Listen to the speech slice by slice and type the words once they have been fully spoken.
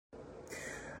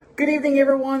Good evening,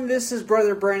 everyone. This is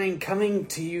Brother Brandon coming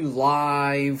to you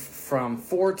live from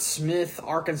Fort Smith,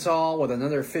 Arkansas, with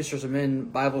another Fishers of Men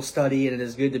Bible study, and it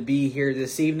is good to be here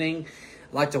this evening.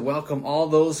 I'd like to welcome all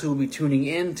those who will be tuning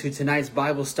in to tonight's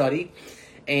Bible study.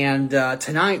 And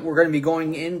tonight we're going to be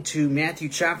going into Matthew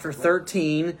chapter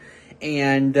 13,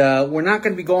 and we're not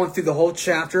going to be going through the whole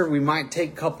chapter. We might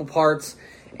take a couple parts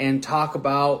and talk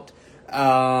about,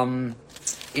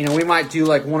 we might do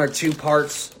like one or two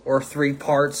parts or three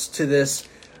parts to this,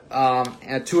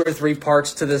 two or three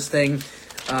parts to this thing,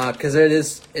 because it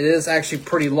is actually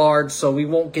pretty large, so we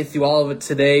won't get through all of it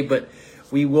today, but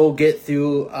we will get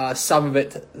through some of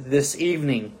it this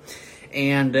evening.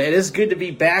 And it is good to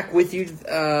be back with you.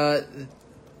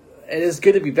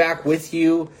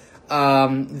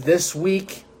 This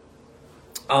week.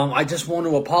 I just want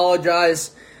to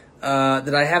apologize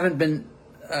that I haven't been.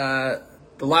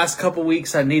 The last couple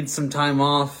weeks, I needed some time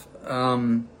off.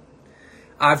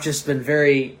 I've just been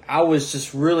I was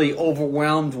just really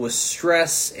overwhelmed with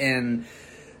stress and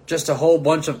just a whole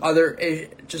bunch of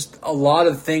just a lot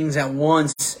of things at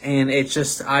once. And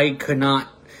I could not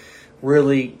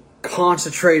really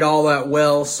concentrate all that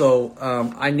well. So,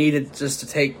 I needed just to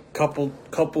take a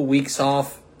couple weeks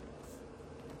off.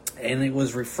 And it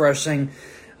was refreshing,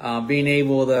 being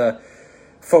able to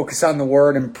focus on the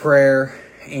Word and prayer.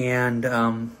 And,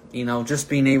 just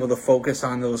being able to focus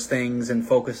on those things and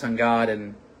focus on God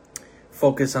and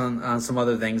focus on some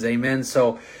other things. Amen.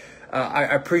 So I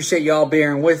appreciate y'all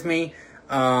bearing with me.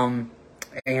 And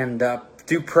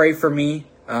do pray for me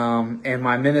and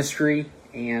my ministry,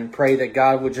 and pray that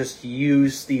God would just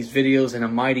use these videos in a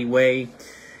mighty way.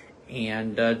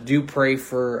 And do pray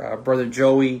for Brother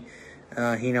Joey.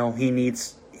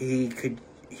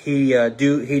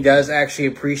 He does actually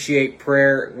appreciate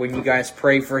prayer when you guys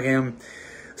pray for him.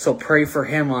 So pray for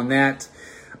him on that.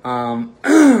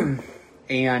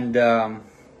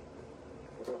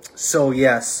 So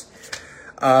yes.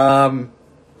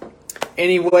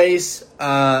 Anyways,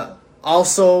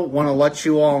 also want to let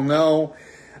you all know,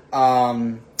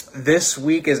 this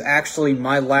week is actually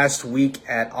my last week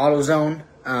at AutoZone.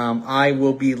 I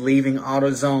will be leaving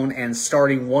AutoZone, and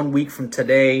starting 1 week from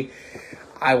today,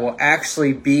 I will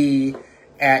actually be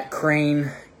at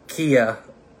Crane Kia.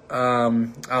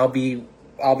 I'll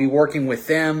be working with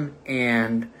them,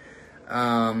 and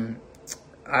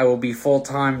I will be full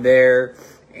time there.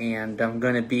 And I'm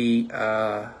gonna be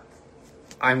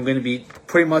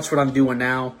pretty much what I'm doing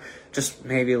now, just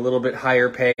maybe a little bit higher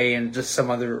pay and just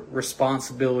some other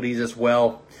responsibilities as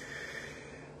well.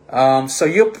 So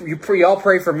y'all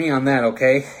pray for me on that,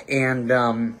 okay? And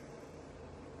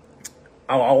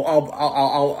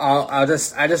I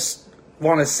just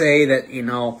want to say that,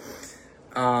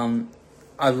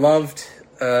 I loved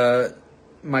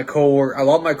my coworker. I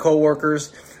love my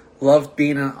coworkers. Loved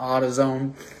being in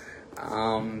AutoZone.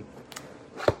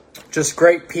 Just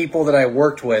great people that I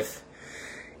worked with.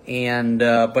 And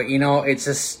but it's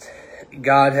just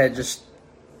God had just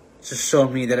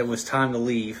showed me that it was time to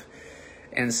leave.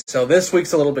 And so this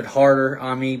week's a little bit harder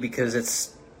on me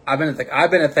because I've been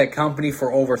at that company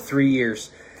for over 3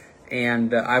 years,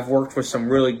 and I've worked with some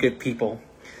really good people,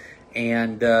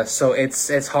 and so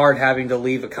it's hard having to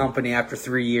leave a company after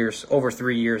 3 years, over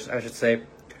 3 years, I should say.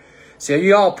 So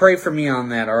you all pray for me on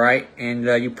that, all right? And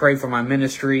you pray for my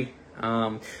ministry.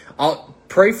 I'll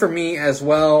pray for me as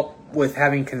well with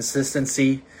having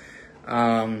consistency.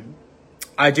 I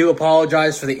do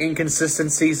apologize for the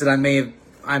inconsistencies that I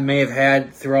may have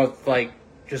had throughout, like,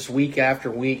 just week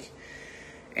after week.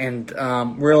 And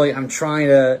really, I'm trying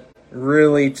to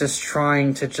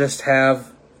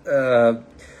have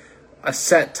a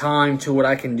set time to what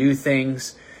I can do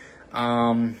things.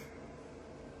 I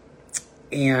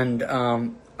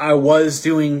was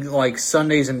doing like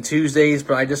Sundays and Tuesdays,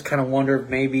 but I just kind of wondered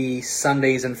maybe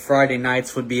Sundays and Friday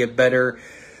nights would be a better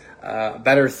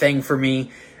thing for me.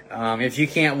 If you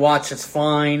can't watch, it's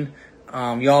fine.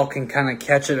 Y'all can kind of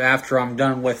catch it after I'm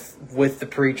done with the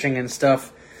preaching and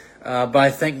stuff. But I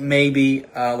think maybe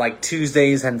like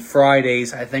Tuesdays and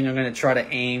Fridays, I think I'm going to try to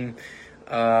aim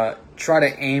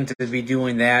to be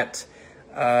doing that,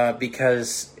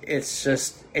 because it's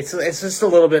just a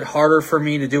little bit harder for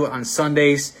me to do it on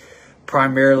Sundays,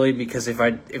 primarily because if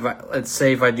I let's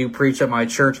say if I do preach at my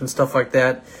church and stuff like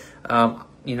that,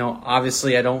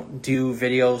 obviously I don't do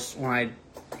videos when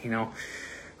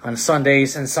on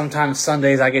Sundays, and sometimes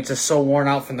Sundays I get just so worn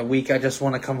out from the week, I just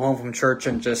want to come home from church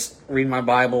and just read my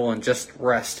Bible and just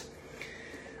rest.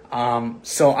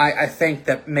 So I think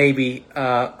that maybe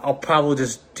I'll probably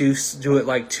just do it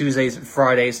like Tuesdays and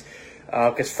Fridays,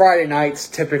 because Friday nights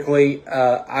typically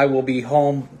I will be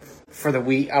home for the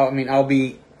week. I'll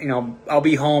be I'll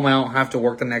be home. I don't have to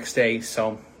work the next day.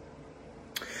 So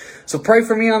pray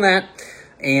for me on that.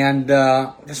 And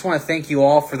just want to thank you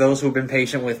all for those who have been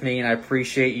patient with me, and I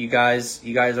appreciate you guys.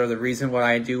 You guys are the reason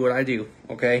why I do what I do.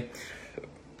 Okay,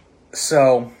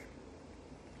 so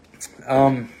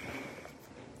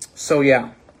yeah.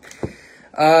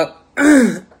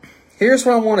 Here's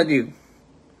what I want to do.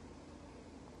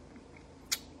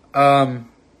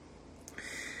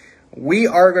 We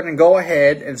are going to go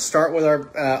ahead and start with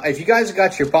our. If you guys have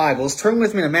got your Bibles, turn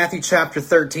with me to Matthew chapter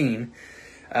 13.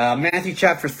 Matthew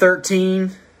chapter 13,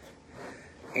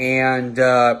 and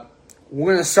we're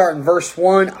going to start in verse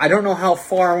 1. I don't know how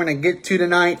far I'm going to get to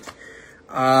tonight,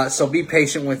 so be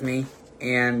patient with me,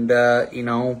 and,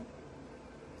 y'all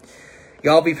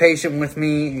be patient with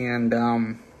me,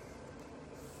 and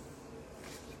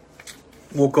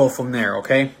we'll go from there,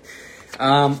 okay?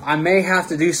 I may have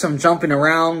to do some jumping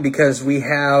around because we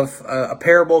have a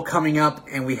parable coming up,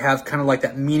 and we have kind of like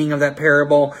that meaning of that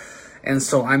parable. And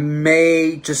so I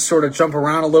may just sort of jump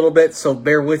around a little bit, so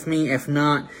bear with me. If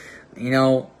not,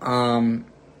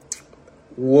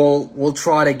 we'll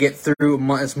try to get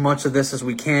through as much of this as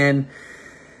we can.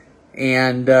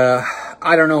 And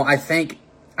I don't know. I think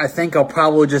I'll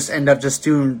probably just end up just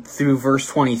doing through verse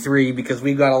 23 because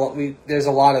we've got there's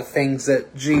a lot of things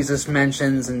that Jesus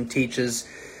mentions and teaches,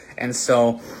 and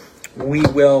so we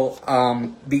will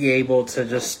be able to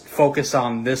just focus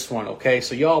on this one. Okay,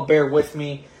 so y'all bear with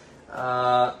me.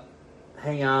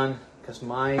 Hang on, because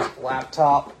my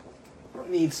laptop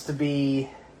needs to be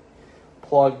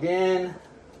plugged in.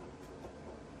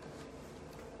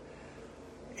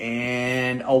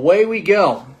 And away we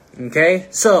go. Okay,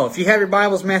 so if you have your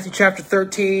Bibles, Matthew chapter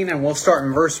 13, and we'll start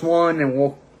in verse 1, and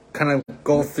we'll kind of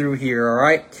go through here,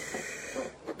 alright?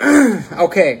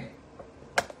 Okay.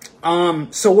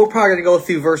 So we're probably going to go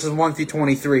through verses 1 through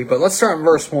 23, but let's start in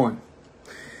verse 1.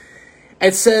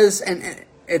 It says,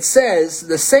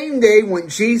 the same day went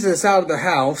Jesus out of the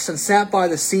house and sat by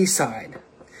the seaside.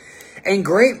 And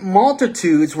great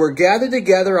multitudes were gathered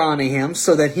together unto him,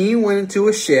 so that he went into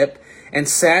a ship and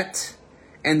sat,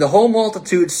 and the whole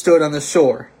multitude stood on the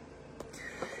shore.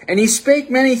 And he spake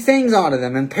many things unto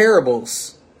them in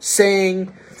parables,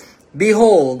 saying,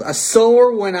 Behold, a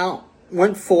sower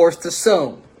went forth to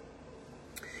sow.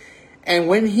 And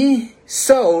when he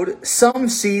sowed, some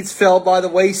seeds fell by the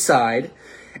wayside,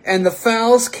 and the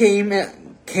fowls came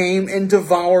and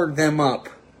devoured them up.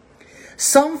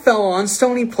 Some fell on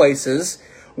stony places,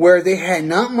 where they had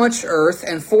not much earth,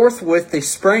 and forthwith they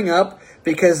sprang up,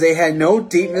 because they had no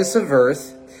deepness of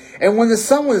earth. And when the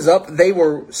sun was up, they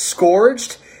were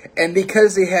scorched, and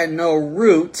because they had no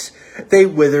root, they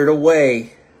withered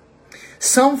away.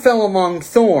 Some fell among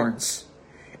thorns,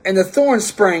 and the thorns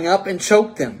sprang up and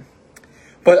choked them.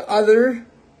 But other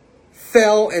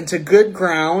fell into good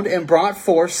ground, and brought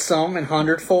forth some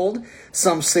 100-fold,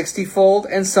 some 60-fold,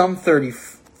 and some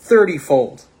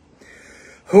 30-fold.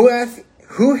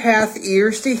 Who hath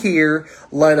ears to hear,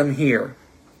 let him hear.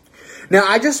 Now,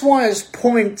 I just want to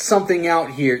point something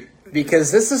out here,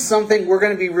 because this is something we're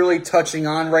going to be really touching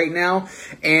on right now,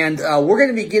 and we're going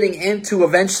to be getting into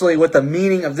eventually what the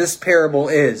meaning of this parable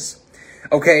is.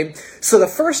 Okay, so the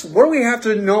first, what do we have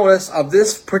to notice of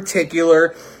this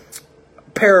particular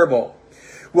parable?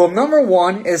 Well, number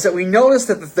one is that we notice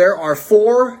that there are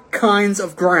 4 kinds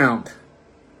of ground.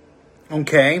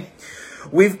 Okay,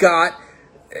 we've got,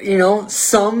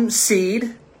 some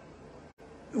seed,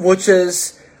 which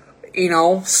is,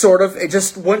 sort of, it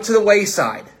just went to the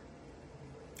wayside.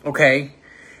 Okay,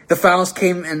 the fowls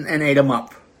came and ate them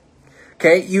up.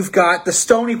 Okay, you've got the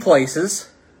stony places.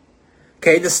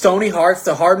 Okay, the stony hearts,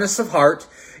 the hardness of heart.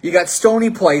 You got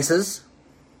stony places.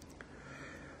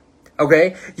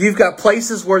 Okay, you've got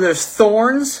places where there's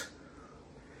thorns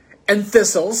and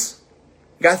thistles.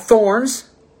 You got thorns.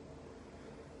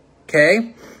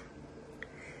 Okay,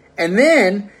 and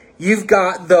then you've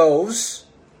got those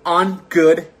on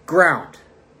good ground.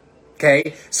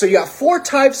 Okay, so you got 4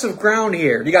 types of ground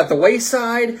here. You got the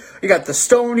wayside, you got the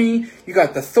stony, you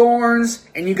got the thorns,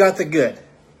 and you got the good.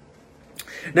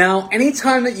 Now,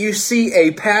 anytime that you see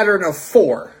a pattern of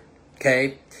 4,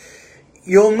 okay,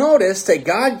 you'll notice that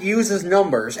God uses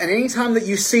numbers, and anytime that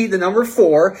you see the number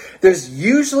 4, there's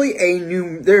usually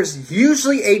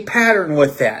a pattern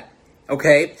with that.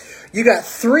 Okay, you got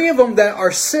 3 of them that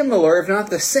are similar, if not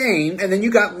the same, and then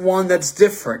you got 1 that's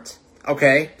different.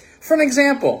 Okay, for an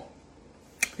example,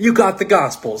 you got the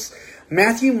Gospels: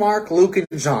 Matthew, Mark, Luke, and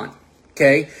John.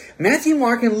 Okay, Matthew,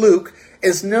 Mark, and Luke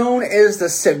is known as the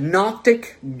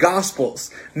Synoptic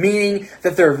Gospels, meaning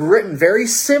that they're written very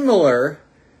similar,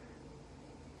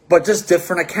 but just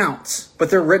different accounts.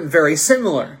 But they're written very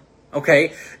similar.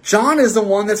 Okay? John is the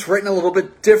one that's written a little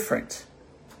bit different.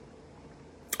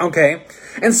 Okay?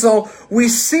 And so we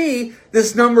see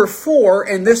this number 4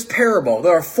 in this parable.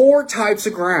 There are 4 types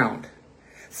of ground.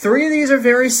 3 of these are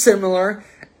very similar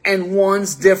and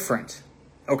one's different.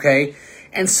 Okay?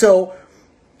 And so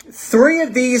 3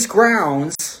 of these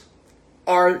grounds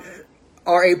are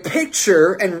a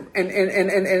picture,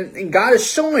 and God is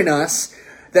showing us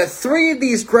that 3 of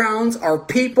these grounds are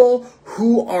people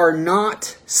who are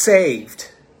not saved.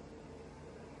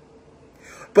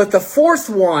 But the 4th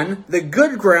one, the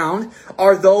good ground,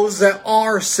 are those that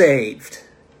are saved.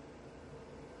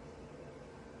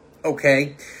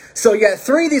 Okay? So you got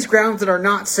 3 of these grounds that are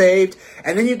not saved,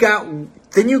 and then you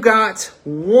got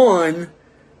one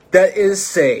that is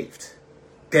saved.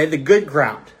 Okay, the good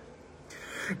ground.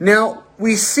 Now,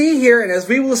 we see here, and as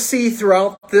we will see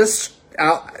throughout this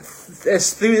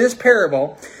through this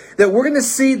parable, that we're going to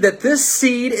see that this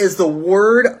seed is the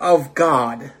Word of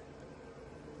God.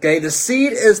 Okay, the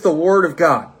seed is the Word of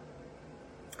God.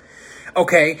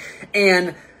 Okay,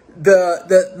 and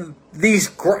these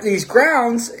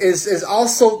grounds is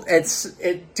also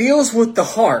it deals with the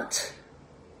heart.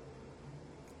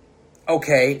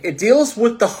 Okay, it deals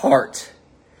with the heart.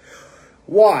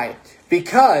 Why?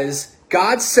 Because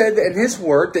God said in His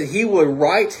Word that He would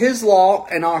write His law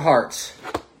in our hearts.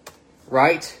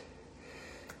 Right?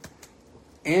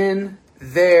 In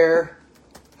their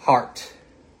heart.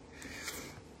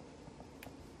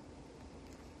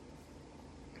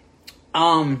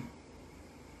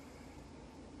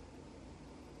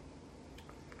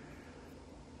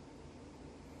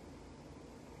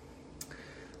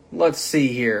 Let's see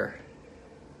here.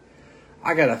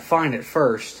 I gotta find it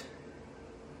first.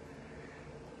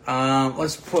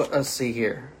 Let's see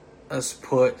here. Let's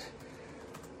put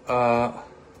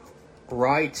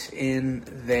right in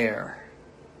there.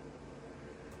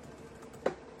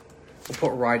 We'll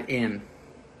put right in.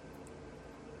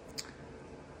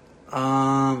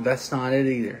 That's not it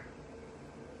either.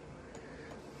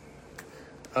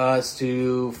 Let's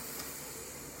do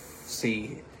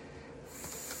see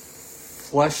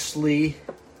fleshly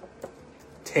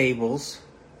tables.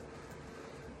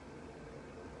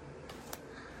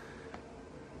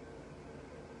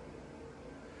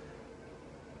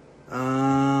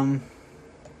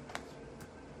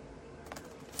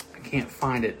 I can't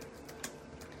find it.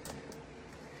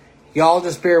 Y'all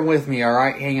just bear with me,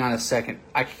 alright? Hang on a second.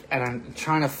 I'm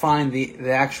trying to find the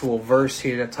actual verse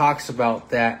here that talks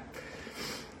about that.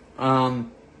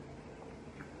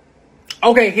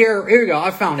 Okay, here we go.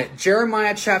 I found it.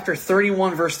 Jeremiah chapter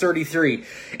 31, verse 33.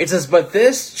 It says, "But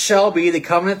this shall be the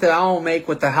covenant that I will make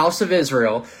with the house of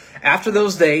Israel. After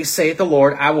those days, saith the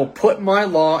Lord, I will put my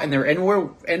law in their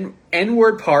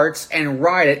inward parts and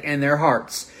write it in their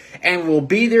hearts, and will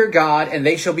be their God, and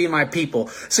they shall be my people."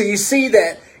 So you see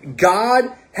that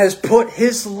God has put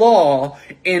His law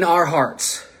in our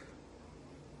hearts.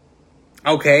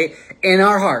 Okay? In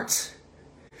our hearts.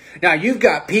 Now, you've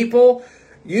got people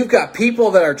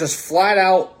that are just flat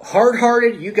out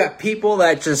hard-hearted. You've got people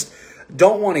that just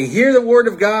don't want to hear the Word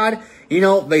of God. You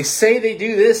know, they say they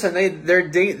do this and they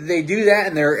do that,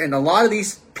 and a lot of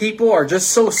these people are just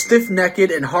so stiff-necked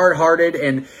and hard-hearted,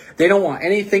 and they don't want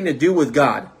anything to do with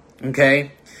God.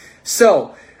 Okay?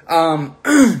 So,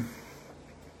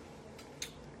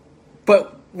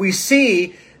 but we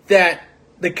see that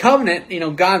the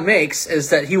covenant, God makes is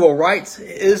that He will write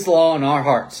His law in our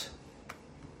hearts.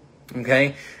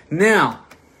 Okay? Now,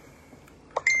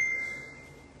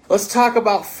 let's talk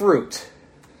about fruit.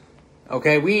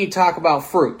 Okay? We need to talk about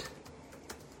fruit.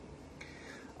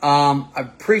 I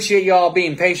appreciate y'all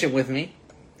being patient with me.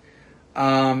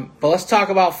 But let's talk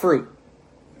about fruit.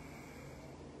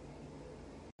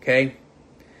 Okay?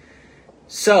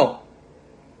 So,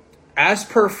 as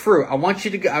per fruit, I want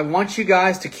you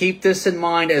guys to keep this in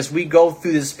mind as we go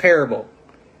through this parable.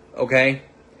 Okay?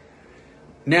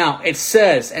 Now, it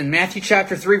says in Matthew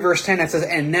chapter 3, verse 10, it says,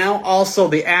 "And now also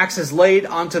the axe is laid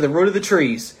unto the root of the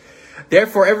trees.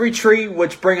 Therefore every tree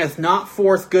which bringeth not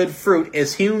forth good fruit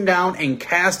is hewn down and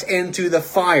cast into the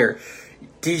fire."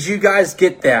 Did you guys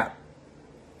get that?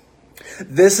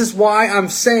 This is why I'm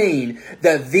saying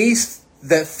that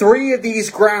 3 of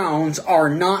these grounds are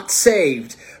not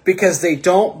saved, because they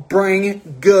don't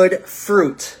bring good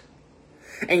fruit.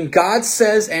 And God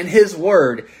says in His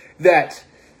Word that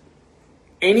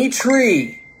any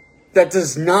tree that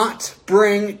does not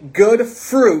bring good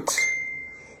fruit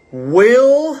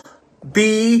will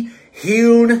be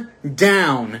hewn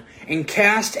down and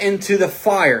cast into the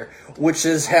fire, which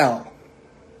is hell.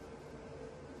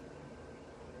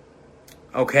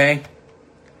 Okay?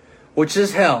 Which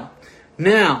is hell.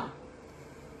 Now,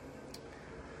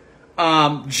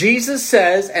 Jesus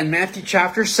says in Matthew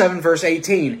chapter 7, verse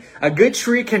 18, a good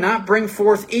tree cannot bring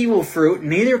forth evil fruit,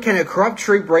 neither can a corrupt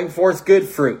tree bring forth good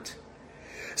fruit.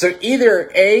 So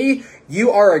either A, you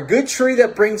are a good tree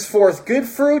that brings forth good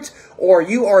fruit, or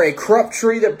you are a corrupt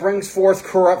tree that brings forth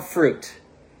corrupt fruit.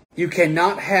 You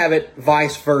cannot have it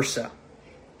vice versa.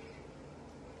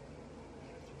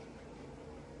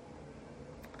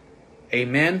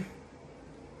 Amen.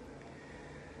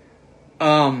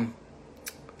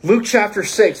 Luke chapter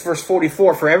 6, verse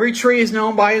 44, for every tree is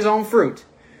known by his own fruit.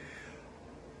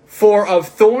 For of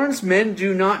thorns men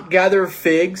do not gather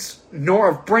figs, nor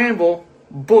of bramble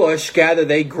bush gather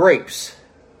they grapes.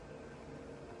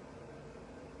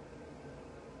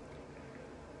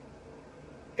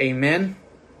 Amen.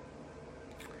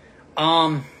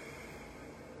 Let's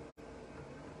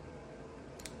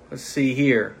see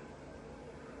here.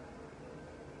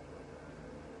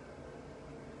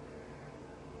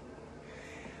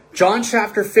 John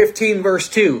chapter 15, verse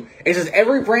 2. It says,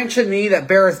 every branch in me that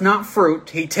beareth not fruit,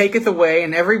 he taketh away,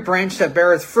 and every branch that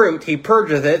beareth fruit, he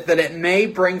purgeth it, that it may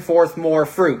bring forth more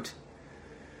fruit.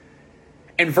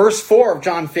 In verse 4 of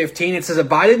John 15, it says,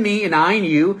 abide in me, and I in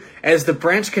you, as the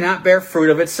branch cannot bear fruit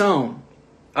of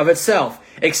itself,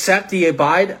 except ye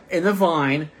abide in the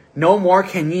vine, no more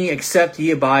can ye except ye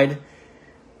abide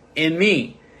in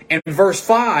me. In verse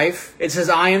 5, it says,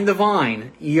 I am the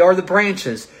vine, ye are the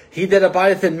branches. He that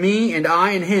abideth in me, and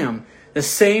I in him, the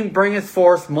same bringeth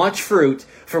forth much fruit,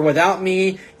 for without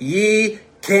me ye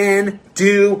can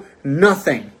do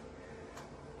nothing.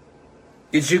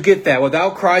 Did you get that?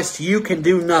 Without Christ, you can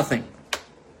do nothing.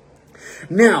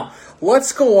 Now,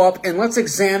 let's go up and let's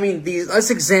examine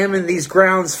these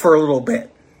grounds for a little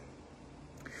bit.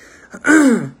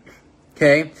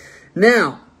 Okay?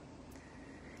 Now,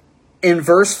 in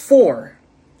verse 4,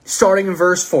 starting in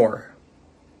verse 4,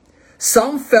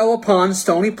 some fell upon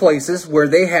stony places where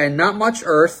they had not much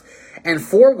earth, and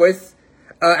forthwith,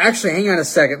 actually, hang on a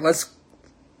second.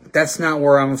 That's not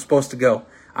where I'm supposed to go.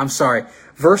 I'm sorry.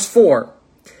 Verse 4.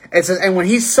 It says, and when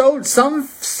he sowed, some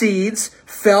seeds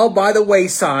fell by the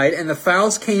wayside, and the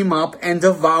fowls came up and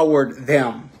devoured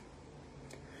them.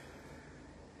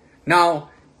 Now,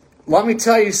 let me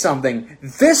tell you something.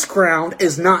 This ground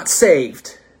is not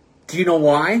saved. Do you know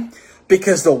why?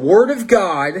 Because the Word of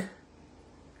God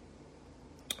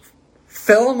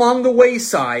fell among the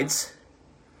waysides,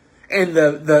 and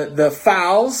the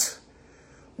fowls,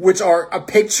 which are a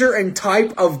picture and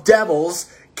type of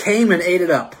devils, came and ate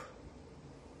it up.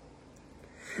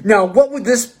 Now, what would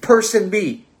this person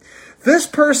be? This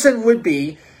person would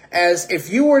be as if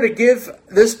you were to give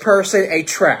this person a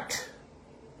tract.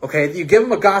 Okay, you give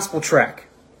them a gospel tract.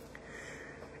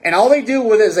 And all they do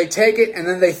with it is they take it and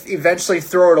then they eventually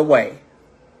throw it away.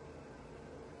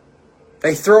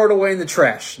 They throw it away in the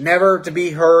trash, never to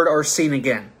be heard or seen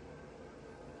again.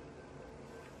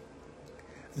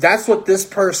 That's what this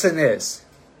person is.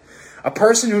 A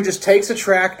person who just takes a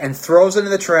tract and throws it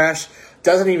in the trash,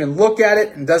 doesn't even look at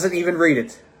it, and doesn't even read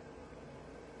it.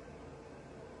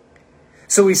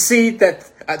 So we see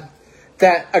that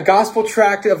a gospel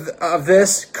tract of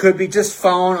this could be just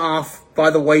fallen off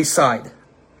by the wayside.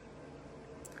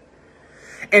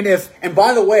 And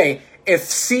by the way, if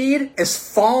seed is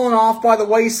fallen off by the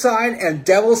wayside and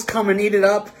devils come and eat it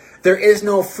up, there is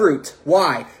no fruit.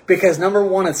 Why? Because number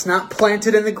one, it's not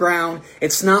planted in the ground,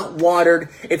 it's not watered,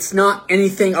 it's not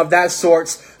anything of that sort.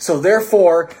 So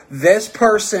therefore, this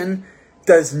person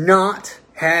does not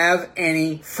have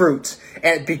any fruit.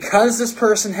 And because this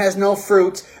person has no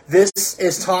fruit, this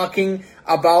is talking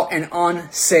about an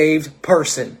unsaved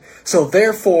person. So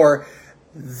therefore,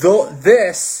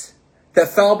 this that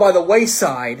fell by the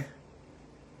wayside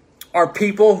are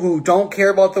people who don't care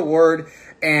about the word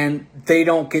and they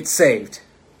don't get saved.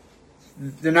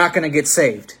 They're not going to get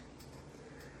saved.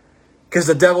 Because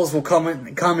the devils will come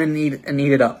and eat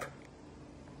it up.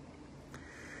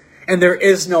 And there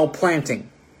is no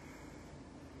planting.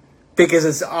 Because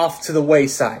it's off to the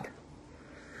wayside.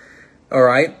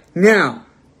 Alright? Now,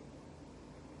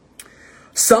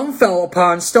 some fell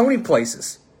upon stony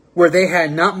places, where they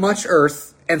had not much earth,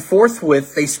 and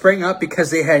forthwith they sprang up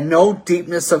because they had no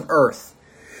deepness of earth.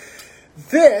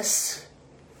 This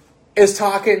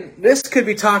could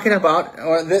be talking about,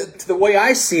 or the way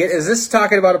I see it, is this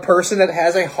talking about a person that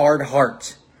has a hard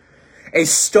heart. A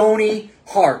stony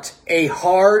heart. A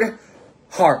hard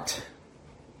heart.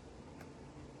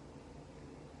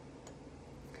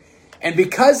 And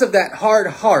because of that hard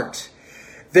heart,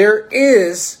 there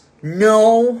is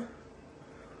no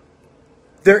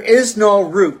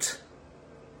root.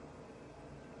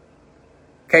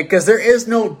 Okay, because there is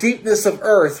no deepness of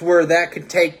earth where that could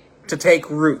take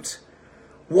root.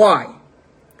 Why?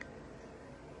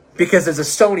 Because it's a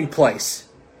stony place.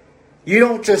 You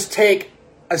don't just take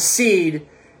a seed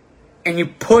and you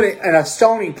put it in a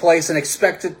stony place and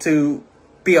expect it to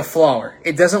be a flower.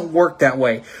 It doesn't work that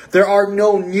way. There are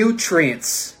no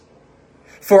nutrients.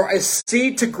 For a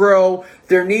seed to grow,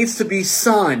 there needs to be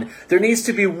sun. There needs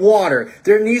to be water.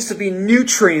 There needs to be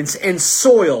nutrients and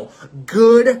soil.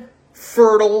 Good,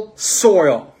 fertile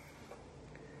soil.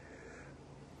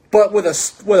 But with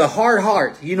a hard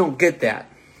heart, you don't get that.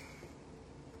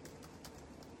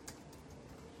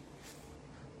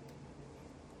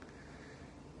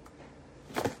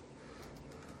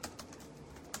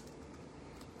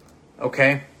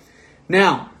 Okay?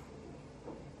 Now,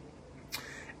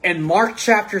 in Mark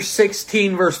chapter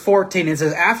 16, verse 14, it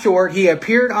says, Afterward he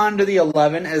appeared unto the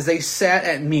 11 as they sat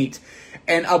at meat,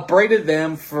 and upbraided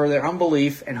them for their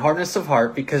unbelief and hardness of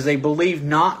heart, because they believed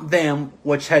not them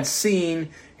which had seen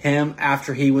him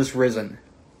after he was risen.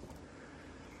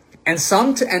 And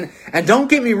and don't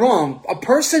get me wrong, a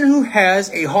person who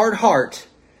has a hard heart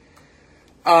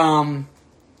can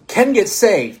get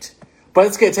saved. But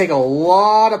it's going to take a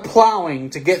lot of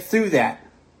plowing to get through that.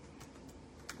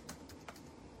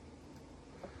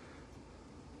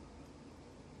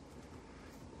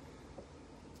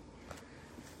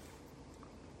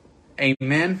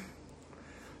 Amen.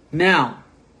 Now,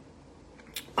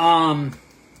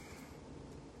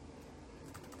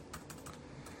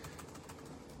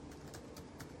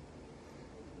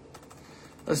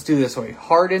 let's do this way.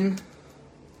 Harden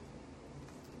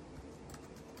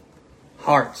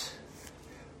heart.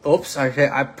 Oops, I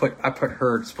put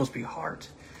herd. It's supposed to be heart.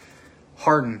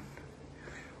 Harden.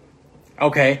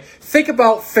 Okay, think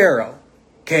about Pharaoh.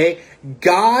 Okay,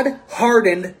 God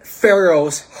hardened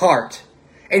Pharaoh's heart,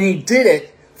 and he did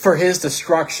it for his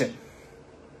destruction.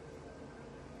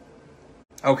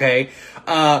 Okay,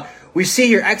 we see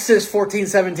here Exodus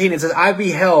 14:17. It says, I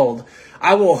beheld,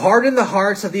 I will harden the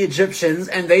hearts of the Egyptians,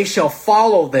 and they shall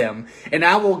follow them. And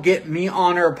I will get me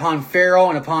honor upon Pharaoh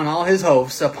and upon all his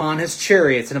hosts, upon his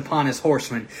chariots and upon his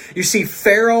horsemen. You see,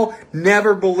 Pharaoh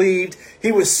never believed.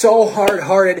 He was so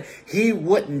hard-hearted, he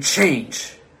wouldn't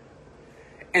change.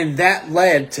 And that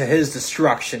led to his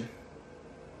destruction.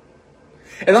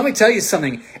 And let me tell you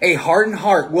something. A hardened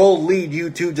heart will lead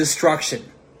you to destruction.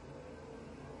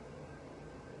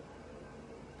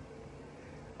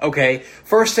 Okay,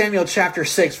 1 Samuel chapter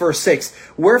 6, verse 6.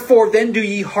 Wherefore then do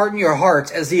ye harden your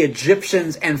hearts as the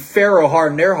Egyptians and Pharaoh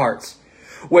hardened their hearts?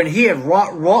 When he had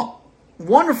wrought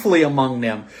wonderfully among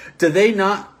them, did they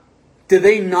not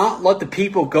let the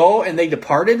people go and they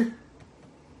departed?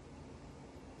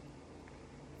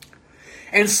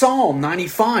 And Psalm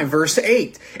 95, verse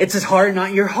 8. It says, harden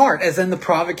not your heart as in the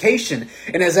provocation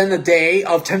and as in the day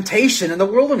of temptation in the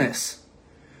wilderness.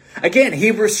 Again,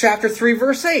 Hebrews chapter 3,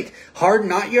 verse 8. Harden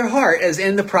not your heart as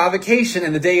in the provocation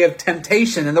and the day of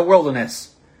temptation in the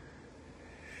wilderness.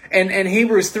 And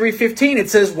Hebrews 3:15, it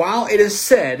says, while it is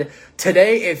said,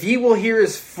 today if ye will hear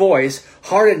his voice,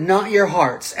 harden not your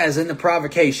hearts as in the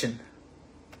provocation.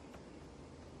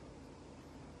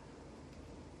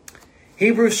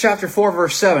 Hebrews chapter 4,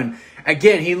 verse 7.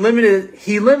 Again, he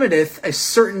limiteth a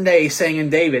certain day, saying in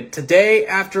David, today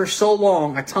after so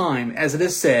long a time, as it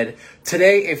is said,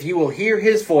 today if you will hear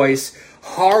his voice,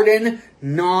 harden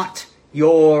not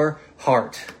your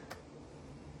heart.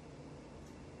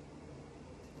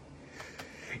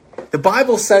 The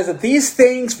Bible says that these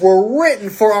things were written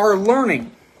for our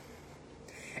learning.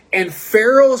 And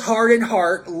Pharaoh's hardened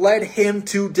heart led him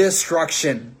to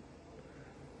destruction.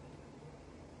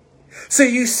 So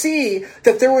you see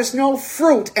that there was no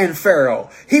fruit in Pharaoh.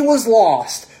 He was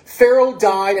lost. Pharaoh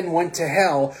died and went to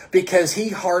hell because he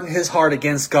hardened his heart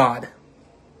against God.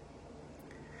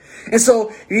 And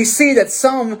so you see that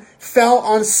some fell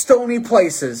on stony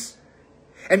places.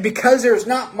 And because there's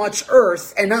not much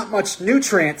earth and not much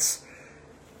nutrients,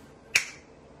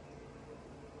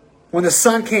 when the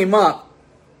sun came up,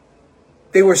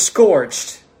 they were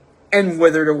scorched and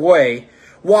withered away.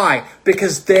 Why?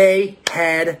 Because they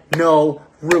had no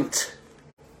root.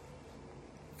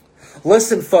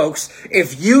 Listen, folks,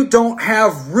 if you don't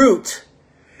have root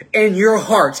in your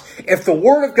heart, if the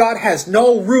Word of God has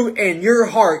no root in your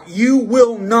heart, you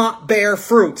will not bear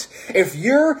fruit. If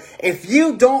the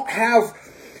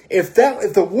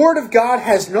Word of God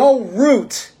has no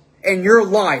root in your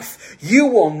life, you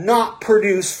will not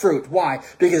produce fruit. Why?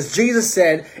 Because Jesus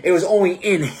said it was only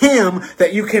in Him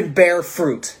that you can bear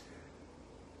fruit.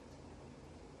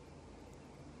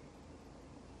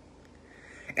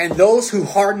 And those who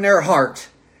harden their heart,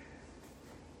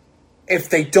 if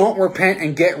they don't repent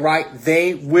and get right,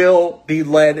 they will be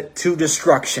led to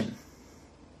destruction.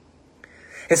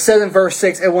 It says in verse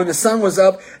 6, and when the sun was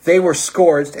up, they were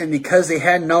scorched, and because they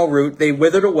had no root, they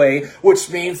withered away, which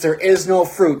means there is no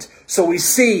fruit. So we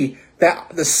see that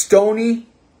the stony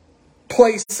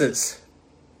places,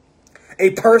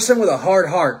 a person with a hard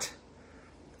heart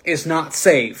is not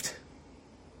saved.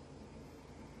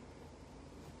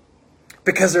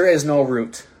 Because there is no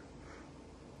root.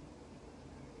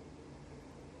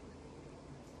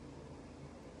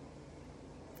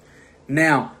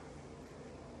 Now,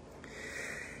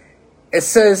 it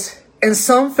says, and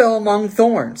some fell among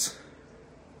thorns,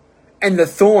 and the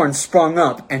thorns sprung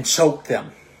up and choked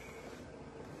them.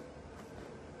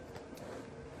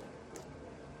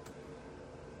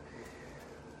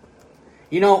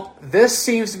 You know, this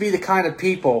seems to be the kind of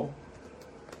people...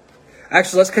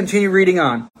 Actually, let's continue reading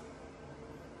on.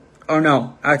 Oh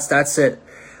no, that's it.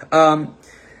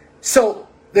 So,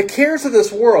 the cares of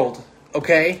this world,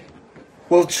 okay,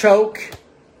 will choke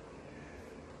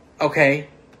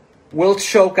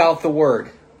out the word.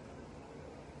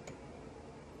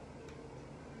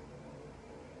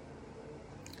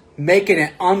 Making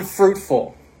it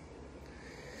unfruitful.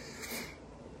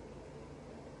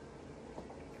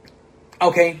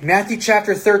 Okay, Matthew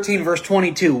chapter 13, verse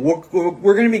 22.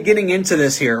 We're going to be getting into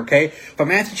this here, okay? But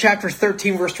Matthew chapter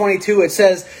 13, verse 22, it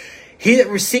says, he that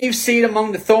receives seed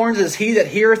among the thorns is he that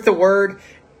heareth the word,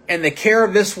 and the care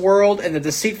of this world and the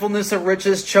deceitfulness of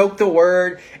riches choke the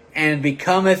word, and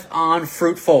becometh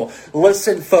unfruitful.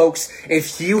 Listen, folks,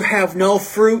 if you have no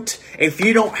fruit, if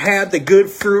you don't have the good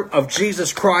fruit of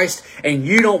Jesus Christ, and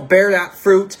you don't bear that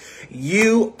fruit,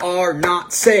 you are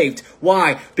not saved.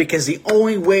 Why? Because the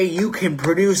only way you can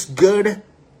produce good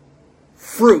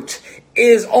fruit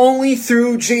is only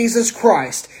through Jesus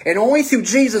Christ. And only through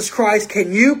Jesus Christ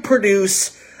can you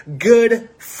produce good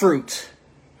fruit.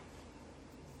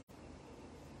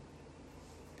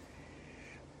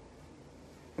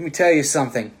 Let me tell you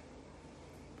something.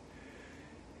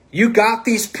 You got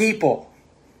these people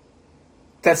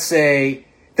that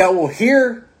will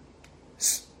hear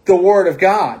the word of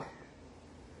God,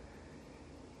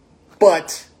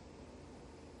 but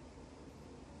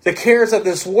the cares of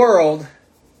this world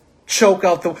choke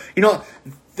out the... You know,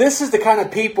 this is the kind of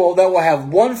people that will have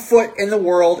 1 foot in the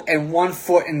world and 1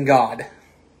 foot in God.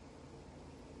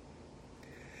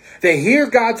 They hear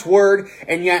God's word,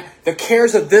 and yet the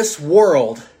cares of this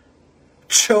world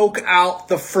choke out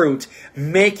the fruit,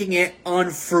 making it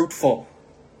unfruitful.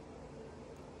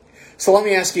 So let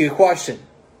me ask you a question.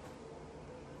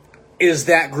 Is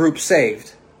that group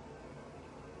saved?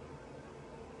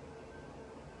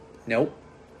 Nope.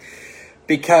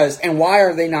 And why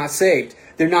are they not saved?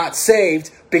 They're not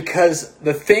saved because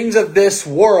the things of this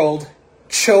world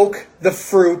choke the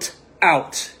fruit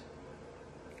out,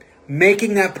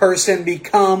 making that person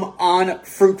become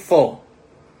unfruitful.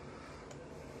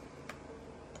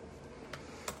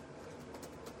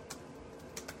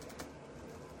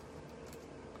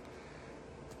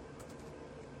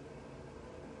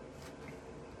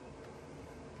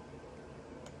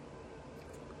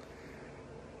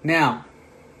 Now,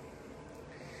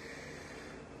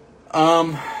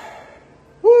 I'm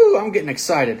getting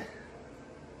excited.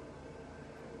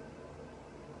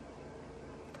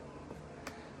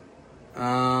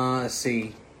 Let's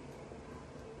see.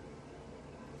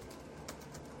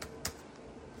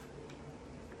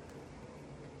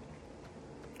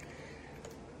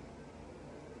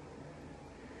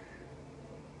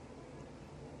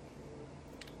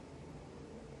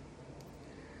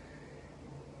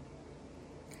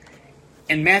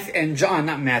 In John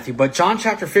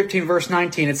chapter 15, verse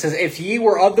 19, it says, if ye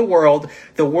were of the world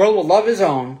will love his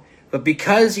own, but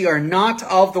because ye are not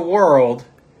of the world,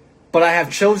 but I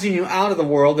have chosen you out of the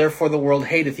world, therefore the world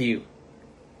hateth you.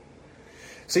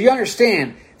 So you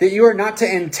understand that you are not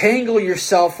to entangle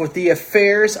yourself with the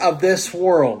affairs of this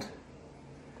world.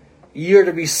 You're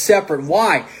to be separate.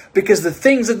 Why? Because the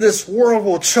things of this world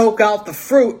will choke out the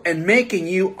fruit and making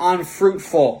you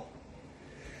unfruitful.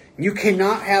 You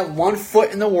cannot have 1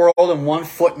 foot in the world and 1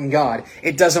 foot in God.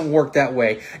 It doesn't work that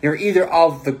way. You're either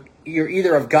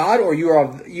of God or you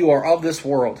are of this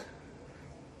world.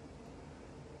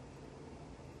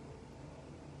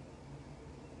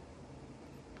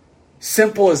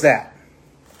 Simple as that.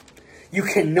 You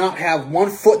cannot have 1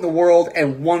 foot in the world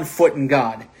and 1 foot in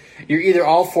God. You're either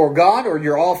all for God or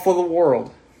you're all for the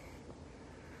world.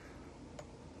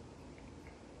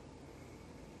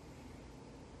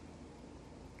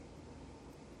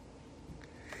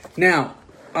 Now,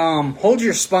 hold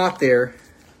your spot there,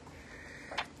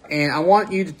 and I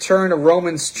want you to turn to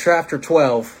Romans chapter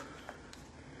 12.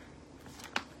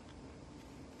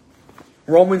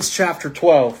 Romans chapter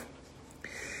 12.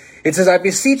 It says, I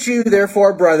beseech you,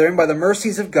 therefore, brethren, by the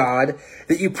mercies of God,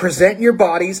 that you present your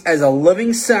bodies as a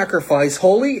living sacrifice,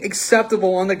 wholly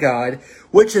acceptable unto God,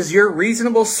 which is your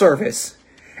reasonable service.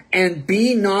 And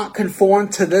be not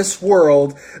conformed to this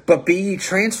world, but be ye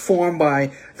transformed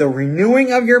by the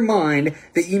renewing of your mind,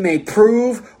 that ye may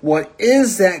prove what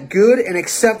is that good and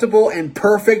acceptable and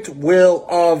perfect will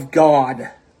of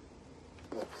God.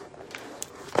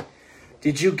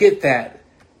 Did you get that?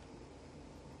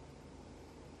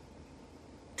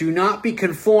 Do not be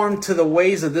conformed to the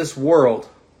ways of this world.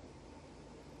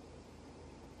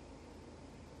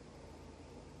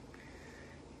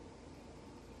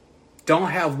 Don't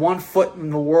have one foot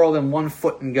in the world and one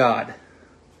foot in God.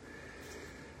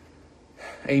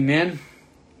 Amen.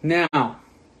 Now,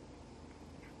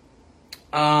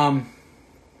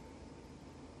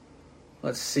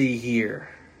 let's see here.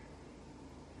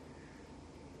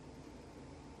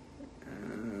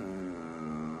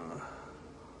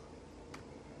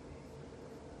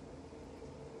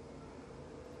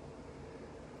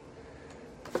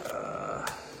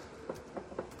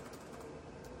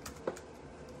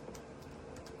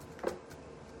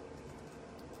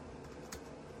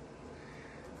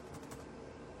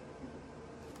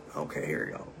 Okay, here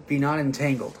we go. Be not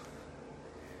entangled.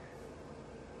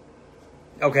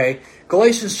 Okay,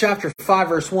 Galatians chapter 5,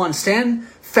 verse 1. Stand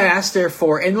fast,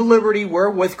 therefore, in the liberty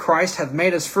wherewith Christ hath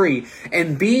made us free,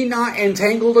 and be not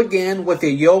entangled again with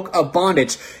the yoke of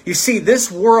bondage. You see, this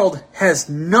world has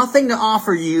nothing to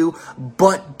offer you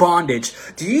but bondage.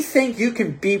 Do you think you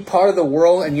can be part of the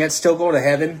world and yet still go to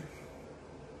heaven?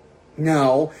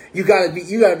 No, you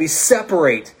gotta be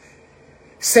separate.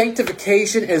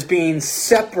 Sanctification is being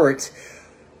separate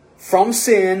from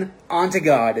sin unto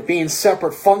God, being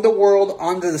separate from the world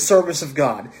unto the service of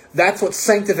God. That's what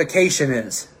sanctification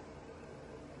is.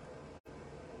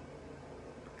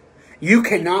 You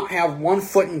cannot have one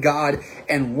foot in God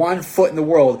and one foot in the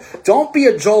world. Don't be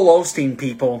a Joel Osteen,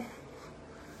 people.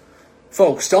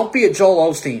 Folks, don't be a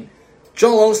Joel Osteen.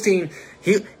 Joel Osteen,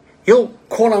 he'll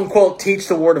quote-unquote teach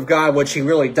the Word of God, which he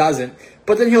really doesn't.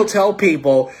 But then he'll tell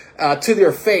people to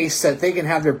their face that they can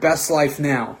have their best life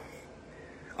now.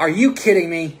 Are you kidding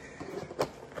me?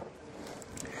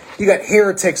 You got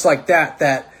heretics like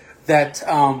that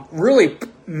really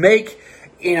make,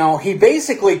 he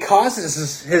basically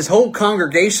causes his whole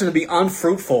congregation to be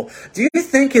unfruitful. Do you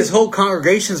think his whole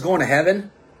congregation is going to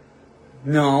heaven?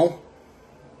 No.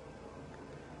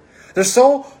 They're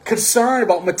so concerned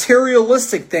about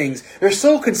materialistic things. They're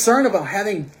so concerned about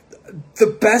having the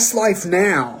best life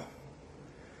now.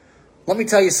 Let me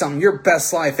tell you something. Your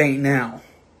best life ain't now.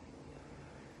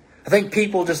 I think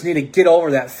people just need to get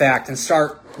over that fact and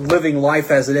start living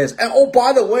life as it is. And oh,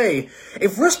 by the way,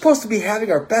 if we're supposed to be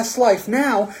having our best life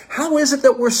now, how is it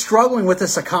that we're struggling with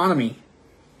this economy?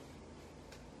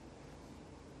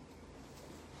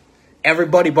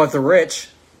 Everybody but the rich.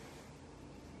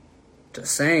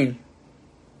 Just saying.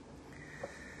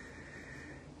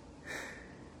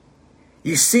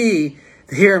 You see,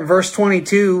 here in verse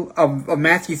 22 of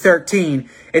Matthew 13,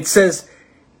 it says,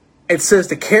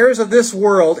 the cares of this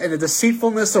world and the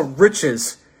deceitfulness of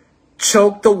riches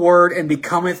choke the word and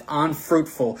becometh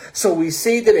unfruitful. So we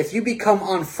see that if you become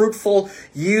unfruitful,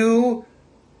 you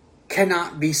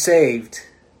cannot be saved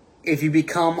if you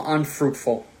become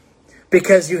unfruitful.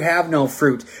 Because you have no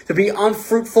fruit. To be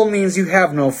unfruitful means you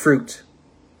have no fruit.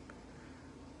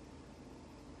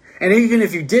 And even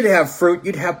if you did have fruit,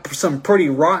 you'd have some pretty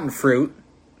rotten fruit.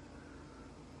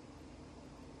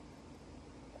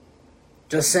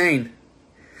 Just saying.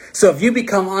 So if you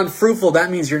become unfruitful, that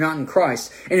means you're not in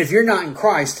Christ. And if you're not in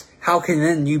Christ, how can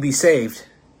then you be saved?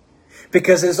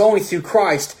 Because it is only through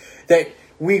Christ that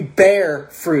we bear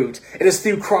fruit. It is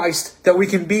through Christ that we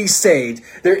can be saved.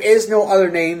 There is no other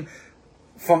name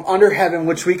from under heaven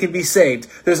which we can be saved.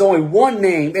 There's only one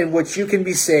name in which you can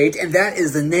be saved, and that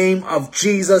is the name of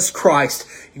Jesus Christ.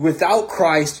 Without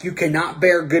Christ, you cannot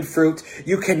bear good fruit.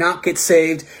 You cannot get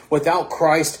saved. Without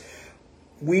Christ,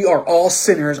 we are all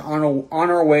sinners on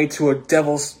our way to a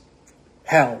devil's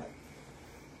hell.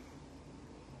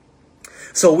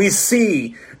 So we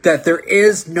see that there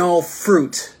is no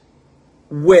fruit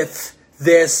with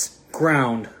this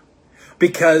ground.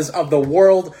 Because of the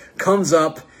world comes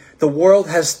up. The world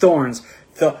has thorns.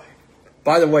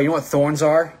 By the way, you know what thorns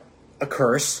are? A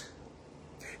curse.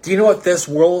 Do you know what this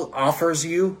world offers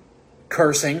you?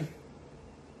 Cursing.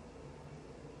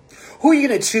 Who are you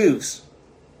going to choose?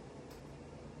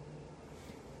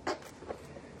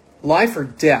 Life or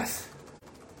death?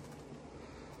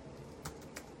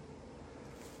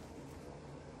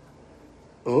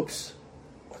 Oops.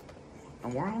 What in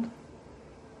the world?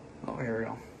 Oh, here we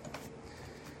go.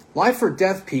 Life or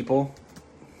death, people.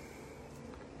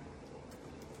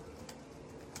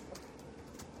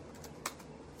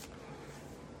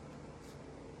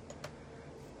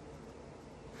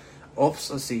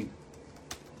 Oops, let's see.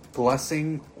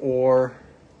 Blessing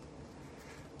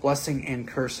and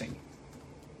cursing.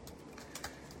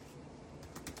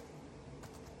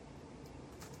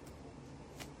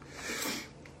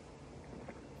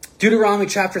 Deuteronomy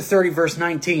chapter 30, verse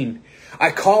 19. I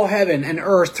call heaven and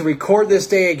earth to record this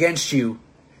day against you,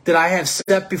 that I have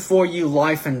set before you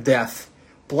life and death,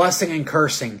 blessing and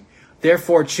cursing.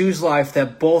 Therefore choose life,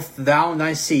 that both thou and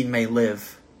thy seed may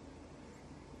live.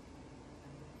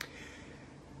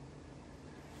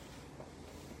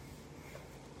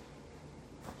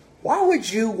 Why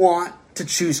would you want to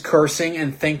choose cursing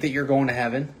and think that you're going to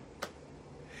heaven?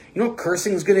 You know what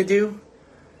cursing is going to do?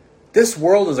 This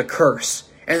world is a curse.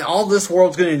 And all this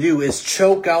world's going to do is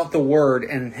choke out the word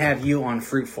and have you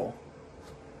unfruitful.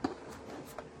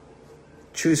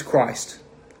 Choose Christ.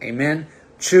 Amen.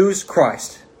 Choose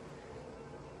Christ.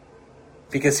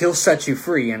 Because He'll set you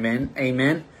free. Amen.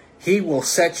 Amen. He will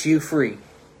set you free.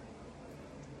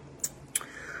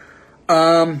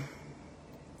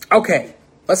 Okay.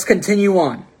 Let's continue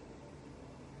on.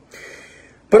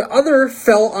 But other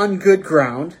fell on good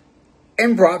ground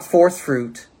and brought forth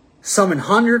fruit, some an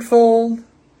 100-fold,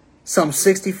 some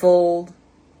 60-fold,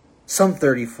 some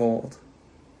 30-fold.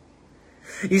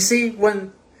 You see,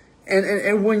 when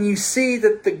you see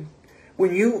that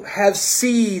when you have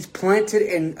seeds planted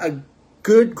in a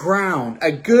good ground,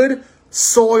 a good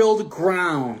soiled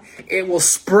ground, it will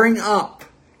spring up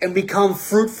and become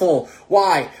fruitful.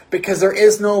 Why? Because there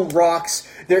is no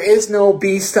rocks, there is no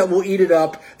beast that will eat it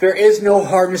up, there is no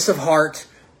hardness of heart.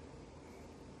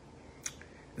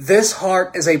 This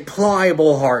heart is a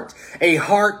pliable heart. A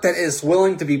heart that is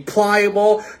willing to be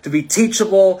pliable, to be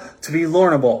teachable, to be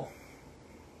learnable.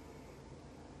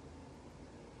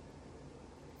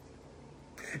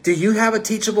 Do you have a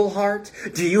teachable heart?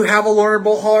 Do you have a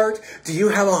learnable heart? Do you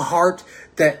have a heart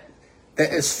that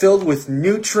is filled with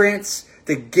nutrients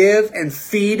to give and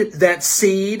feed that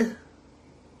seed?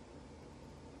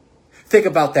 Think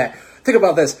about that. Think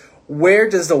about this. Where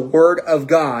does the Word of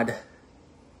God,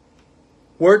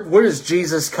 where does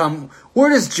Jesus come? Where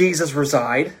does Jesus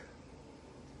reside?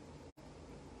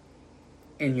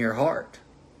 In your heart.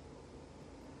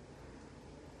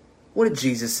 What did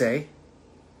Jesus say?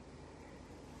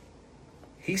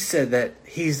 He said that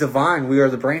He's the vine, we are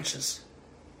the branches.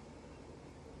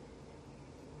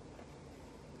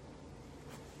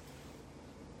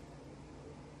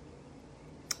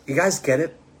 You guys get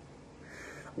it?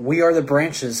 We are the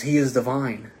branches, He is the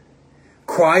vine.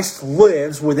 Christ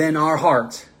lives within our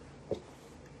heart.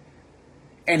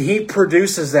 And He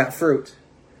produces that fruit.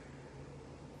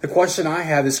 The question I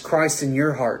have is, Christ in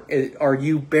your heart, are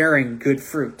you bearing good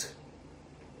fruit?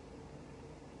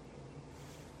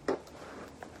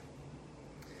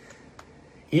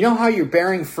 You know how you're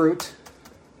bearing fruit?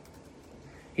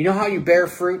 You know how you bear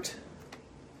fruit?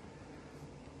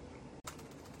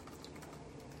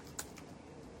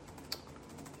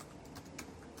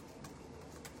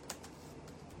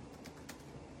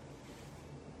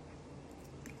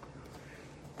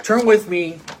 Turn with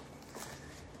me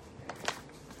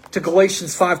to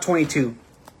Galatians 5:22.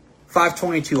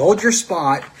 5:22. Hold your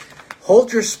spot.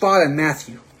 Hold your spot in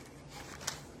Matthew.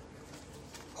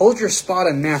 Hold your spot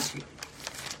in Matthew.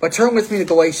 But turn with me to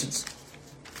Galatians.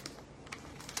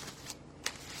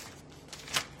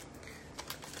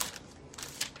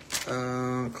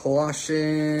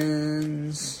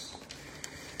 Colossians.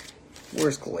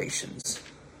 Where's Galatians?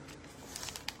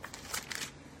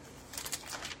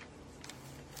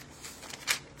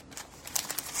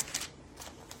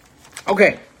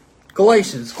 Okay,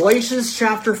 Galatians. Galatians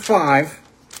chapter 5,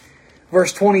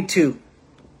 verse 22.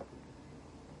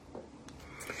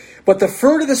 But the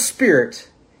fruit of the Spirit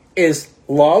is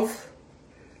love,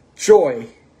 joy,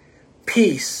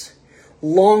 peace,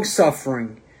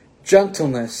 long-suffering,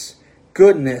 gentleness,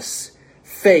 goodness,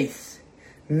 faith,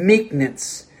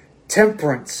 meekness,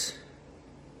 temperance.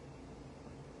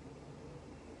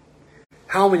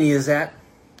 How many is that?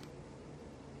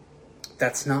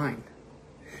 That's 9.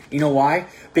 You know why?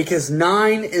 Because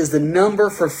 9 is the number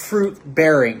for fruit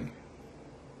bearing.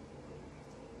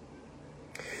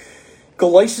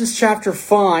 Galatians chapter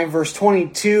 5, verse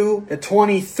 22 to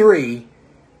 23,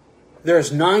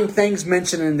 there's 9 things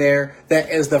mentioned in there that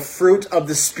is the fruit of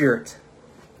the Spirit.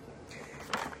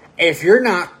 If you're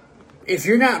not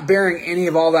bearing any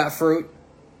of all that fruit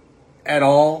at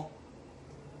all,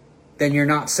 then you're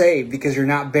not saved because you're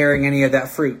not bearing any of that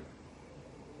fruit.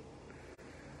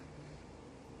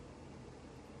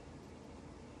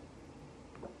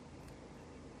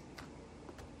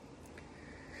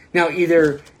 Now,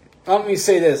 let me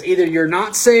say this, either you're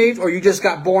not saved or you just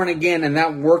got born again and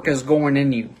that work is going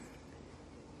in you.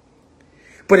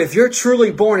 But if you're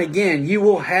truly born again, you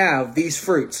will have these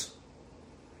fruits.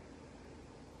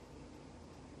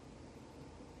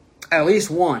 At least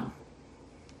one.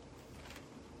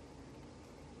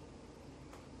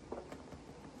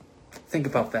 Think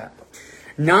about that.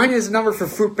 9 is the number for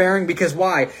fruit bearing because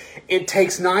why? It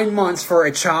takes 9 months for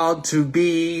a child to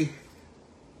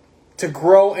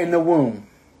grow in the womb.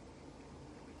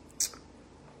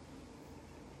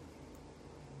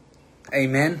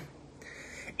 Amen.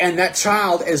 And that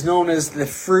child is known as the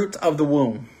fruit of the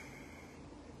womb.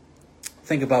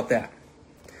 Think about that.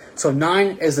 So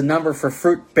 9 is the number for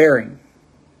fruit bearing.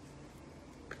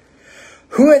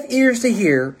 Who hath ears to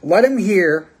hear, let him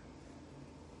hear.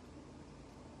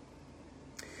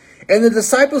 And the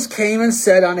disciples came and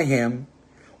said unto him,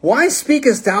 Why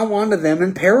speakest thou unto them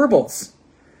in parables?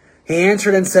 He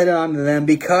answered and said unto them,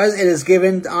 Because it is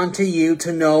given unto you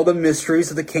to know the mysteries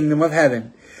of the kingdom of